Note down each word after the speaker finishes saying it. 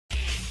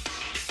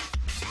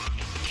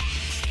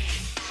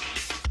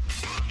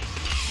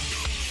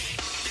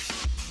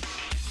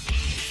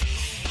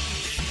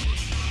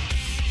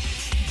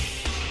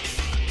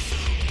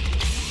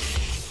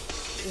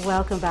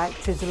Welcome back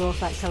to Dolor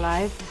Factor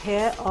Live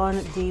here on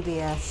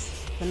DBS,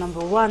 the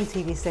 #1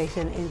 TV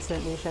station in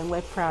St. Lucia, and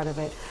we're proud of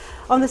it.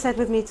 On the set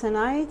with me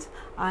tonight,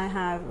 I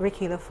have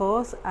Ricky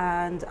LaForce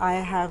and I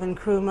have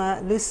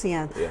Nkrumah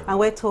Lucien, and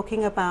we're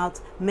talking about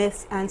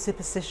myths and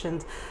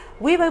superstitions.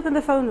 We've opened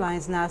the phone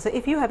lines now, so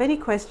if you have any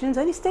questions,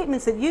 any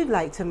statements that you'd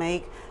like to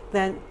make,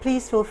 then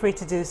please feel free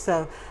to do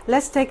so.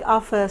 Let's take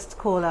our first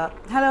caller.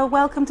 Hello,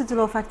 welcome to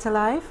Dolor Factor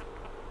Live.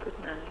 Good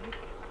night.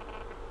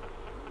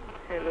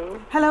 Hello.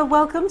 Hello,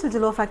 welcome to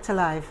Dolor Factor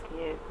Live.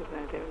 Yes, good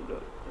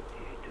night.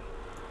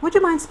 Would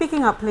you mind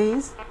speaking up,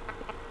 please?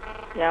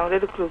 Yeah, I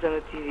wanted to close on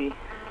the TV.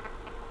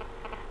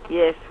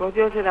 Yes, what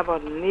you said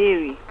about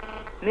Mary.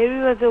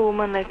 Mary was a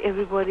woman like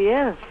everybody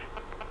else.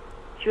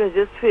 She was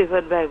just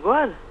favored by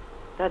God.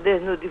 That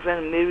there's no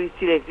difference. Mary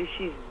still exists.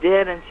 She's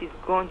dead and she's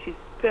gone. She's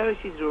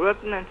perished. She's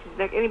rotten and she's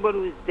like anybody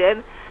who is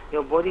dead.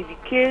 Your body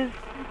decays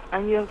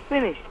and you're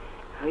finished.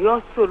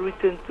 Your soul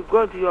returns to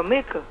God, to your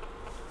Maker.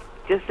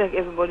 Just like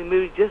everybody.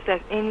 Mary, just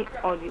like any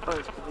other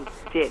who is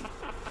dead.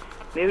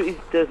 Mary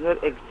does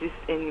not exist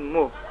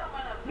anymore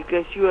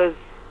because she was.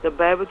 The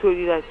Bible told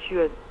you that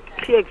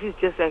she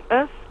exists just like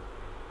us,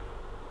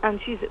 and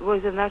she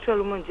was a natural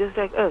woman just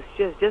like us.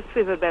 She was just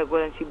favored by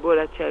God, and she bore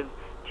that child,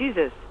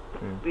 Jesus,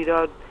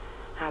 without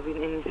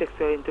having any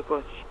sexual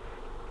intercourse.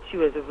 She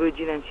was a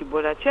virgin, and she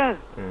bore that child.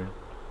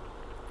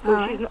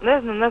 So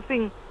there's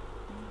nothing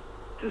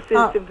to say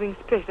something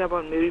special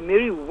about Mary.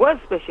 Mary was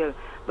special,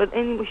 but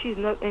anyway, she's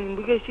not.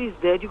 Because she's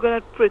dead, you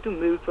cannot pray to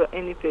Mary for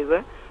any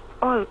favor.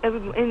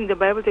 In the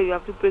Bible tells you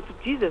have to pray to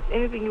Jesus.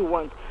 Anything you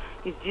want.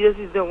 Jesus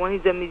is the one,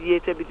 he's the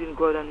mediator between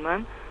God and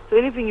man. So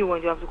anything you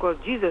want, you have to call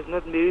Jesus,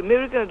 not Mary.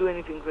 Mary cannot do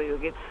anything for you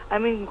again. I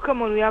mean,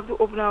 come on, we have to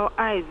open our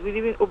eyes. We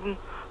live in open,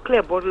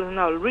 clear bottles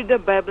now. Read the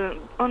Bible and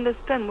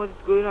understand what is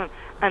going on.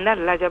 And that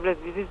Jablesse,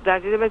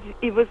 Jablesse is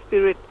evil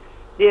spirit.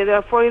 They are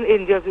the fallen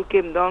angels who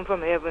came down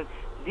from heaven.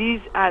 These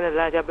are the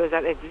Jablesse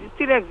that exist,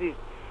 still exist.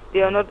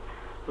 They are not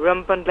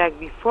rampant like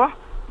before,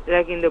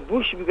 like in the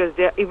bush, because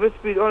they are evil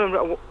spirits all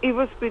around.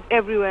 Evil spirits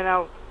everywhere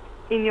now.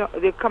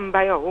 They come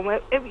by your home.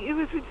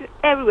 Evil spirits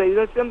everywhere. You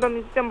know,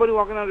 sometimes somebody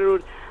walking on the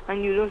road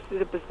and you don't see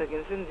the person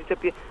again. So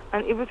disappear.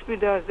 And evil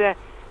spirit is there.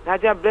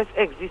 That Jablesse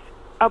exists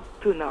up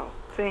to now.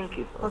 Thank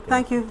you. Well,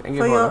 thank you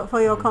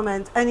for your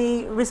comment.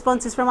 Any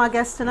responses from our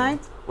guest tonight?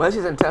 Well,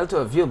 she's entitled to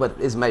a view, but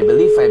it's my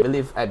belief.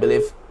 I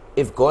believe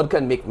if God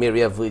can make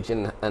Mary a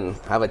virgin and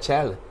have a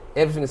child,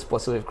 everything is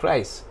possible with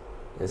Christ.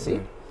 You see?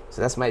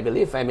 So that's my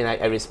belief. I mean,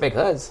 I respect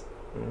hers.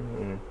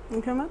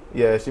 Okay,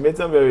 yeah, she made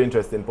some very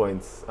interesting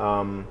points.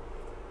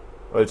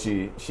 Well,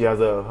 she has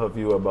her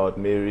view about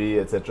Mary,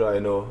 etc. I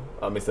know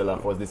Mr.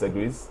 LaForce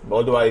disagrees. But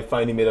although I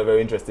find he made a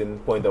very interesting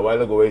point a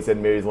while ago where he said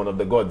Mary is one of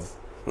the gods.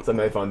 Something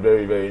I found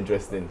very, very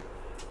interesting.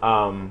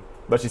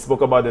 But she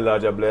spoke about the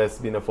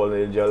Jablesse being a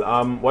fallen angel.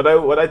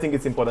 What I think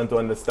it's important to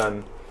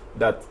understand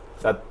that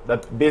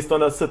based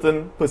on a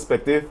certain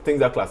perspective,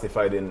 things are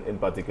classified in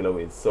particular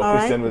ways. So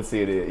Christian will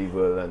say they're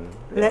evil. And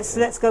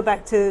let's go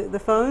back to the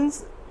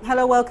phones.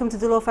 Hello, welcome to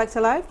Dolor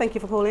Factor Live. Thank you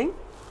for calling.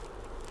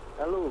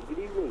 Hello, good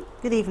evening.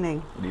 Good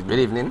evening. Good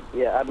evening.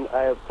 Yeah,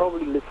 I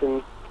probably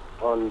listen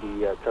on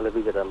the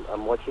television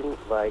I'm watching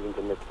via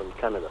internet from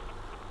Canada.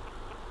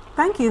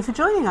 Thank you for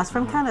joining us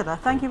from Canada.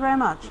 Thank you very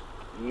much.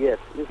 Yes,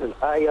 listen,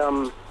 I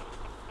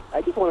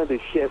just wanted to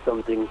share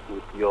something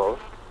with you all.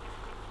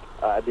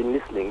 I've been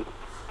listening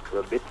for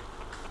a bit.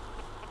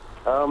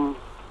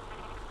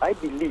 I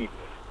believe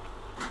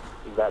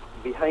that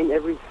behind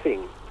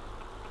everything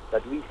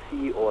that we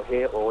see or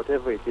hear or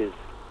whatever it is,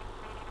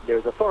 there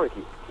is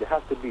authority. There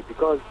has to be,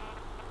 because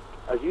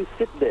as you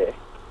sit there,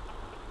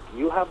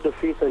 you have the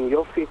faith, and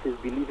your faith is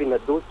believing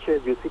that those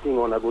chairs you're sitting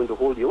on are going to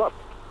hold you up.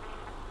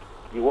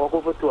 You walk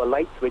over to a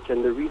light switch,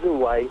 and the reason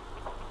why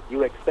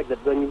you expect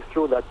that when you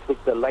throw that switch,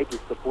 the light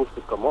is supposed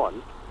to come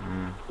on,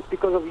 it's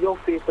because of your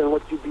faith and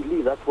what you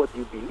believe. That's what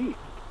you believe.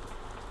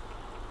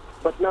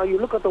 But now you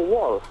look at the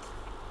wall,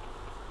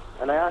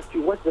 and I ask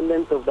you, what's the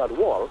length of that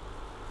wall?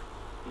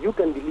 You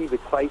can believe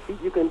it's 5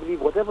 feet, you can believe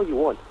whatever you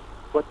want,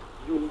 but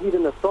you need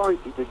an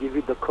authority to give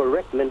you the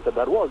correct length of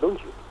that wall, don't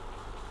you?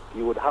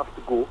 You would have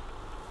to go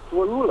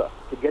to a ruler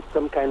to get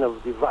some kind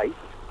of device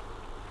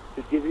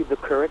to give you the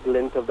correct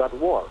length of that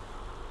wall.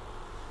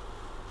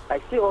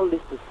 I say all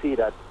this to say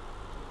that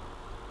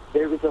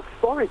there is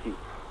authority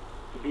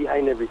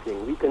behind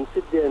everything. We can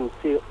sit there and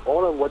say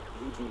all of what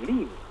we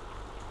believe,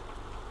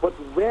 but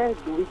where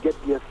do we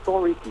get the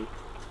authority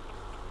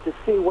to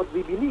say what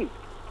we believe?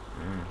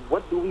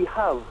 What do we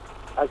have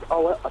as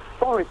our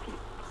authority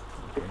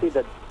to say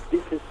that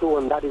this is so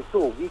and that is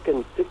so? We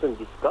can sit and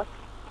discuss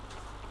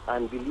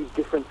and believe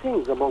different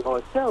things among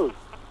ourselves,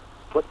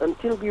 but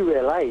until we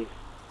realize,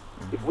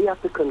 if we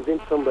have to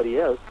convince somebody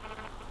else,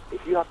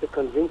 if you have to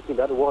convince me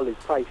that wall is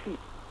 5 feet,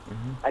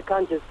 I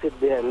can't just sit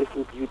there and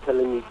listen to you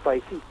telling me it's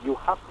 5 feet. You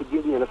have to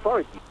give me an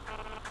authority.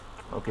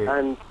 Okay.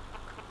 And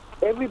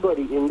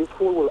everybody in this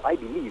whole world, I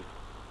believe,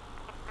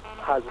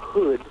 has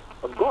heard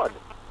of God.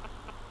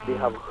 They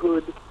have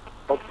heard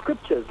of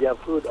scriptures. They have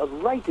heard of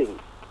writings.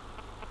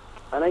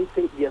 And I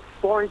think the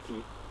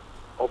authority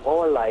of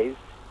our lives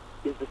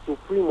is the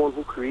Supreme One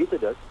who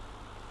created us,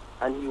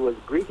 and he was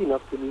great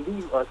enough to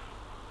leave us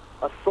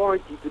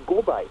authority to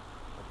go by.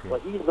 Okay.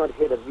 But he's not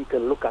here that we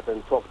can look at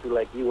and talk to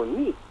like you and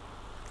me.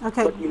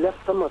 Okay. But he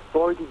left some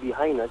authority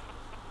behind us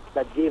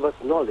that gave us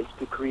knowledge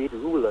to create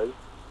rulers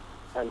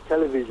and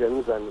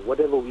televisions and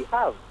whatever we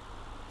have.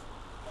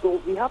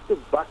 So we have to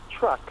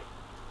backtrack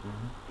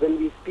when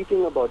we're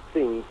speaking about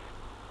things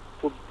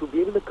to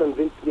be able to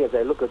convince me as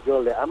I look at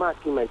Joel there. I'm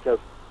asking myself,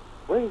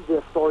 where is the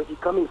authority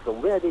coming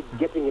from? Where are they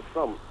getting it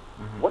from?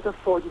 What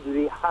authority do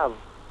they have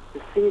to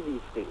say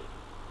these things?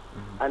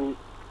 And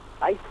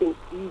I think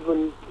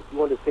even if you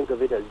want to think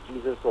of it as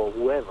Jesus or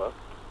whoever,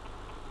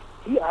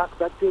 he asked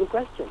that same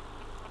question.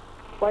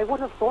 By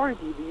what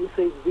authority do you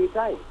say it's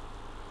daytime?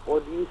 Or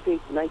do you say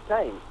it's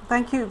nighttime?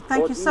 Thank you Or so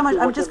do you much.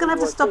 say I'm just going to have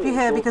to whatever you stop are you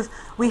here saying? because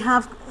we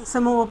have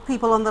some more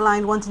people on the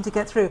line wanting to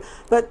get through.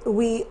 But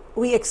we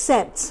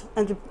accept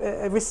and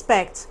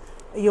respect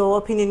your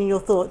opinion and your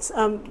thoughts.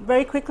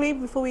 Very quickly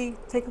before we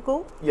take a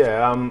call.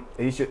 Yeah,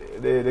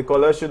 the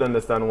caller should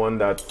understand one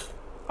that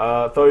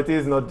authority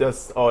is not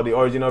just, or the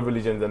origin of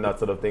religions and that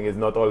sort of thing is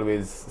not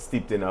always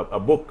steeped in a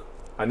book.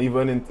 And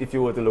even if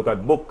you were to look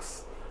at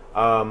books,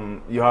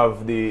 you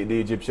have the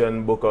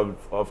Egyptian book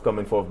of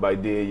Coming Forth by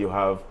Day, you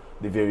have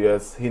the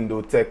various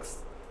Hindu texts,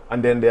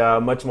 and then there are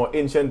much more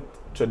ancient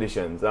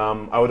traditions.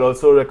 I would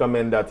also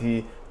recommend that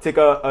he take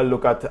a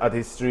look at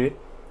history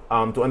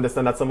to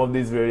understand that some of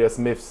these various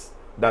myths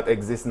that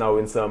exist now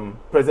in some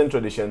present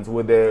traditions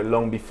were there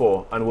long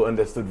before and were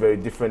understood very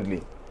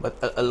differently. But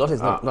a lot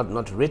is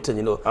not written,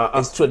 you know.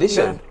 It's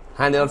tradition. Yeah.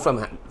 Handed on from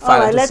All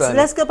father right, to son.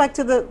 let's go back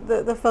to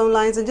the phone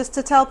lines, and just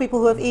to tell people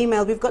who have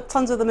emailed, we've got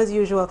tons of them as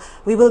usual.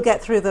 We will get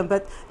through them,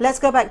 but let's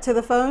go back to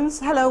the phones.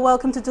 Hello,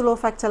 welcome to Dolor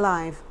Factor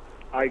Live.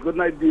 Hi, good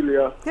night,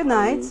 Delia. Good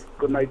night.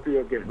 Good night to you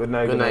again. Good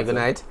night. Good night, good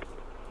night.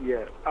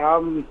 Yeah.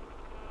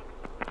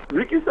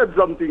 Ricky said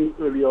something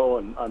earlier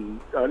on,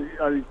 and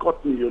it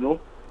caught me, you know.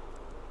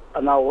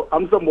 And now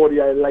I'm somebody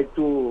I like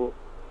to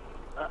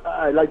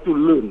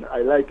learn. I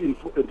like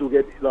to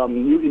get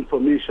new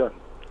information.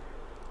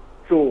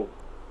 So,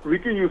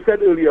 Ricky, you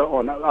said earlier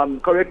on,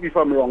 correct me if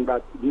I'm wrong,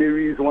 that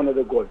Mary is one of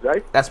the gods,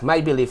 right? That's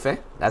my belief, eh?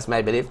 That's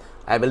my belief.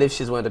 I believe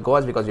she's one of the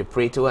gods because we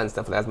pray to her and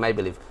stuff. That's my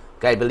belief.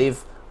 I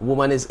believe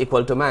woman is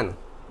equal to man.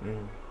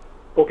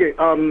 Okay,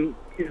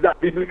 is that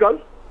biblical?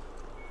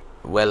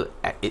 Well,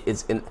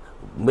 it's in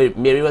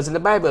Mary was in the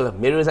Bible.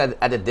 Mary was at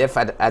the death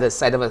at the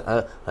side of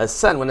her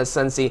son. When her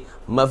son say,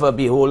 "Mother,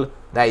 behold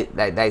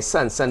thy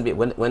son."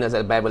 When is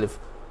the Bible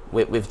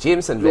with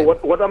James and So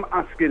what I'm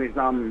asking is,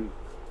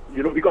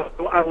 you know, because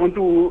I want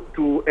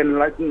to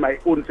enlighten my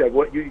own self.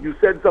 What you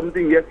said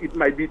something, yes, it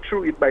might be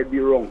true, it might be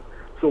wrong.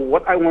 So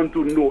what I want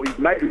to know is,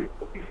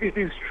 if it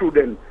is true,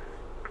 then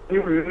can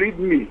you lead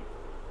me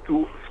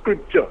to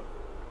scripture?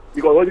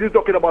 Because when you're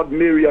talking about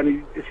Mary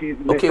and she's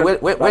okay.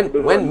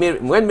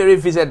 When Mary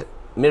visited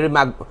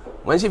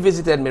when she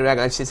visited Mary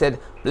and she said,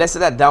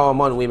 "Blessed art thou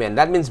among women,"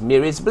 that means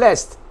Mary is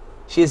blessed.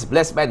 She is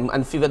blessed by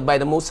and favored by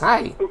the Most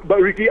High.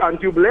 But Ricky,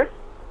 aren't you blessed?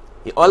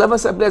 All of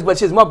us are blessed, but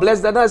she's more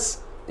blessed than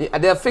us.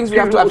 There are things we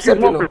have to accept.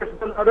 She's more blessed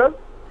than others?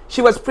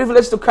 She was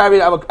privileged to carry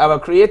our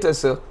Creator,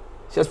 sir.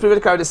 She was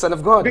privileged to carry the Son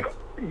of God.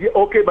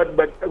 Okay, but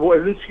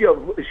wasn't she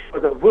was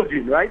a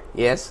virgin, right?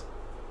 Yes.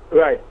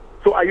 Right.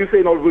 So are you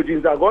saying all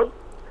virgins are God?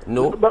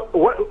 No. But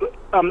what,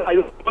 I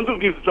want to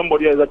give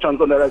somebody else a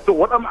chance on that. So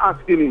what I'm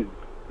asking is,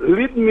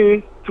 lead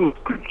me to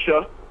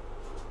scripture.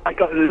 I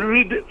can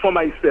read it for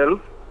myself,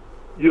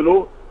 you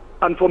know,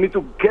 and for me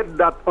to get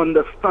that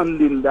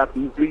understanding that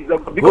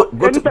because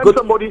anytime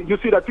somebody, you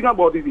see, the thing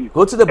about it is,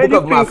 go to the book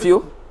of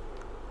Matthew.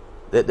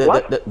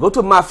 Go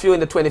to Matthew in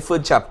the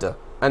 23rd chapter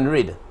and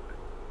read.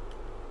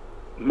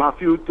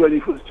 Matthew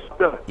 21st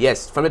chapter.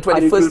 Yes, from the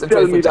 21st to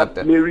 24th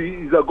chapter.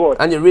 Mary is a god.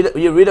 And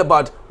you read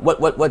about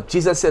what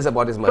Jesus says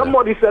about his mother.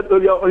 Somebody said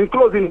earlier, in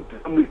closing,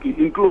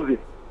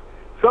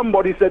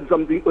 somebody said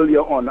something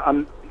earlier on,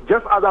 and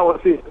just as I was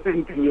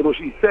saying, you know,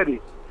 she said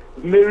it.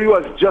 Mary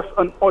was just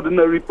an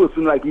ordinary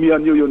person like me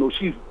and you know.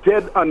 She's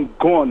dead and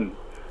gone.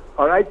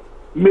 All right?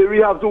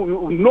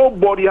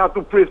 Nobody has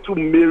to pray to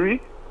Mary.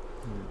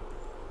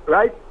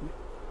 Right?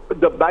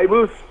 The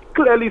Bible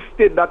clearly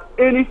states that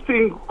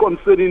anything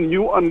concerning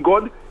you and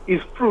God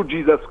is through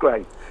Jesus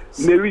Christ.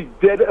 Mary's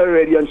dead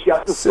already, and she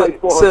has to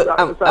fight for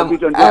her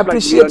salvation. I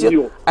appreciate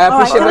you. I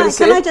appreciate what you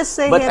say. Can I just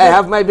say but here I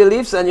have my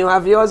beliefs, and you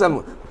have yours.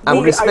 I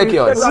respect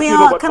yours.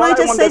 Can I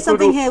just say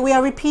something here? We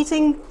are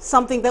repeating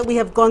something that we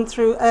have gone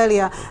through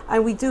earlier,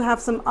 and we do have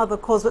some other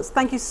calls. But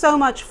thank you so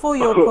much for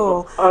your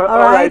call. All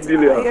right.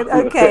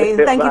 Okay.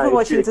 Thank you for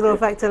watching Dolor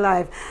Factor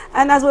Live.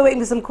 And as we're waiting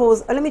for some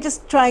calls, let me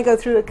just try and go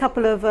through a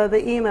couple of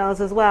the emails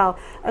as well.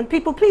 And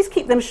people, please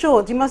keep them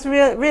short. You must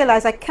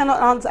realize I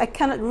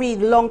cannot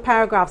read long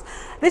paragraphs.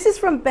 This is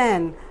from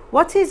Ben.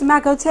 What is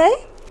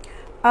magote?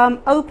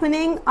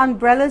 Opening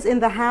umbrellas in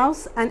the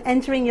house and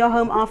entering your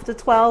home after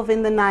 12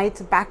 in the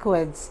night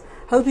backwards.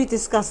 Hope you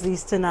discuss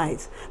these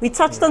tonight. We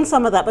touched on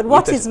some of that, but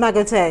what is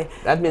magote?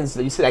 That means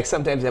you see, like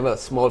sometimes you have a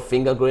small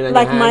finger growing on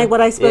Like your hand. what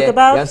I spoke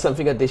about? You have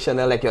something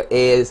additional, like your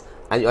ears,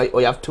 and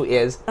or you have 2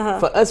 ears.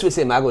 For us, we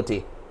say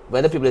magote.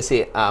 When other people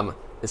say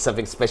it's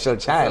something special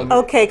child.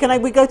 Okay,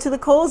 we go to the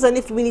calls, and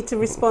if we need to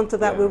respond to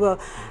that, we will.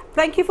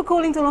 Thank you for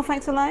calling Dolor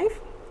Factor Live.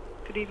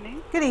 Good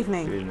evening. Good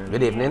evening. Good evening.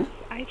 Good evening.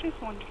 I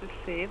just wanted to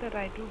say that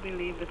I do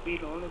believe that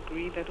we'll all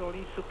agree that all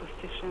these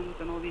superstitions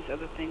and all these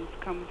other things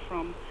come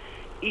from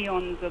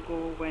eons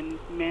ago when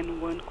men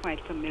weren't quite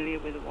familiar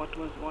with what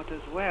was what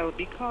as well.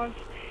 Because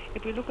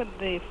if we look at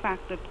the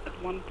fact that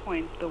at one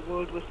point the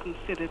world was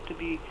considered to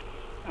be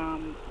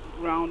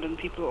round and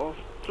people are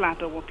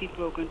flat, or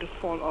people are going to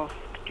fall off.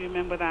 Do you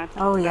remember that?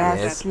 Oh,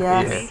 yes,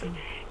 yes.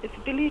 It's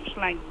beliefs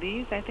like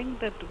these, I think,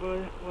 that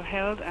were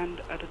held and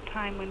at a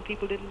time when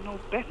people didn't know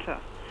better.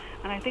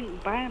 And I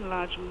think by and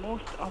large,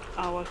 most of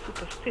our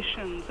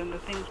superstitions and the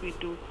things we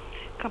do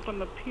come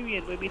from a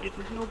period where we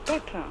didn't know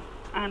better.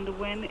 And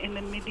when in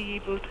the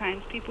medieval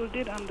times people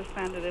did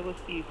understand that there was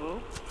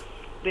evil,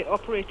 they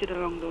operated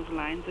along those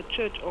lines. The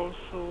church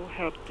also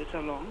helped it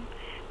along.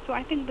 So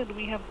I think that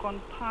we have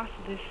gone past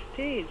this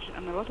stage,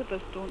 and a lot of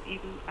us don't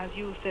even, as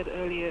you said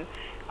earlier,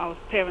 our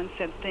parents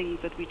said things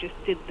that we just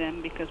did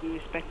them because we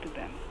respected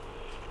them.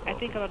 I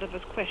think a lot of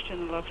us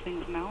question a lot of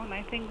things now, and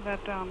I think that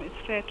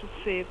it's fair to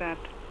say that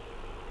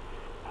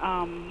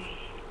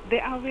they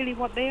are really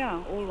what they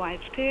are, all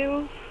wives'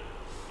 tales.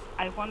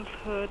 I once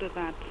heard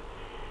that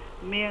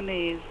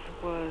mayonnaise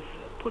was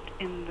put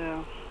in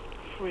the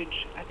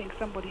fridge. I think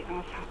somebody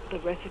asked the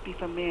recipe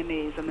for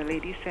mayonnaise, and the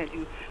lady said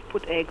you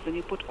put eggs and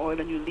you put oil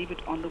and you leave it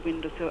on the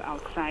windowsill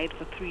outside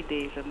for 3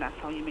 days, and that's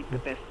how you make the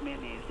best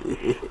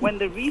mayonnaise. When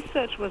the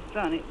research was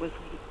done, it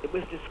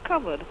was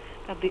discovered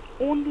that the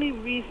only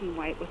reason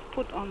why it was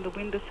put on the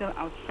windowsill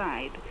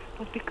outside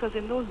was because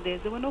in those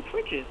days there were no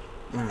fridges.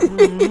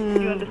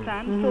 You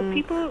understand? So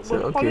people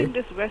were following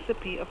this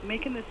recipe of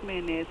making this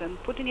mayonnaise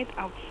and putting it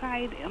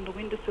outside on the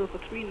windowsill for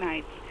 3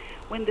 nights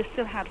when they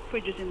still had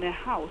fridges in their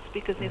house,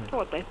 because they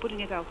thought by putting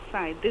it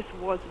outside, this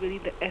was really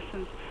the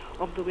essence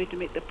of the way to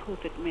make the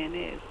perfect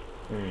mayonnaise.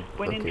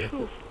 When in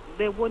truth,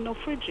 there were no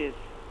fridges.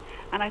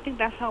 And I think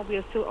that's how we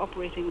are still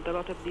operating with a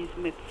lot of these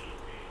myths.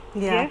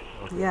 Yeah. Yes,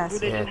 Yes.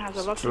 religion has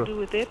a lot to do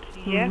with it.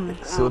 Yes,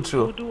 So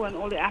true. voodoo and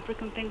all the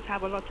African things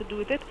have a lot to do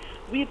with it.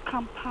 We've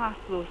come past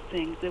those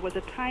things. There was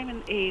a time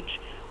and age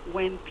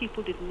when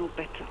people didn't know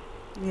better.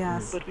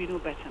 Yes. But we know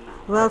better now.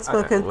 Well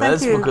spoken. well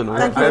Thank you. spoken.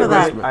 Thank you for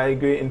that. I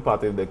agree in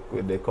part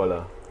with the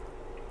caller.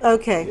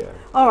 Okay.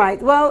 Yeah. All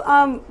right. Well,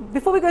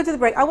 before we go to the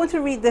break, I want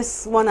to read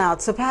this one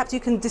out. So perhaps you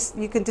can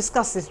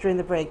discuss this during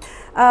the break.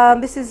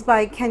 This is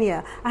by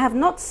Kenya. I have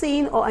not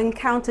seen or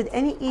encountered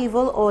any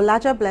evil or la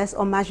Jablesse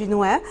or magie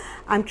noire.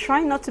 I'm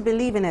trying not to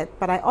believe in it,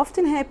 but I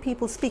often hear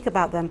people speak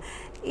about them.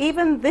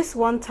 Even this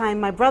one time,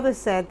 my brother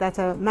said that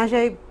a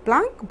magie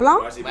blanc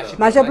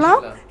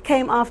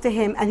came after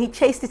him, and he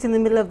chased it in the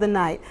middle of the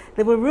night.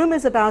 There were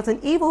rumors about an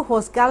evil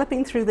horse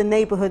galloping through the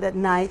neighborhood at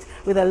night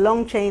with a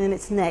long chain in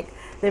its neck.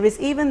 There is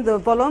even the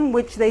Bolom,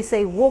 which they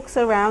say walks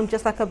around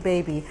just like a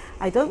baby.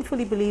 I don't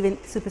fully believe in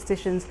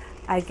superstitions.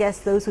 I guess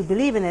those who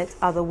believe in it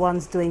are the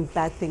ones doing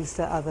bad things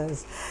to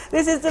others.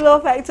 This is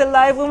Dolor Factor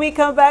Live. When we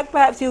come back,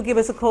 perhaps you'll give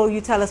us a call.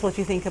 You tell us what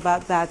you think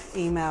about that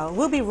email.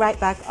 We'll be right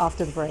back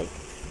after the break.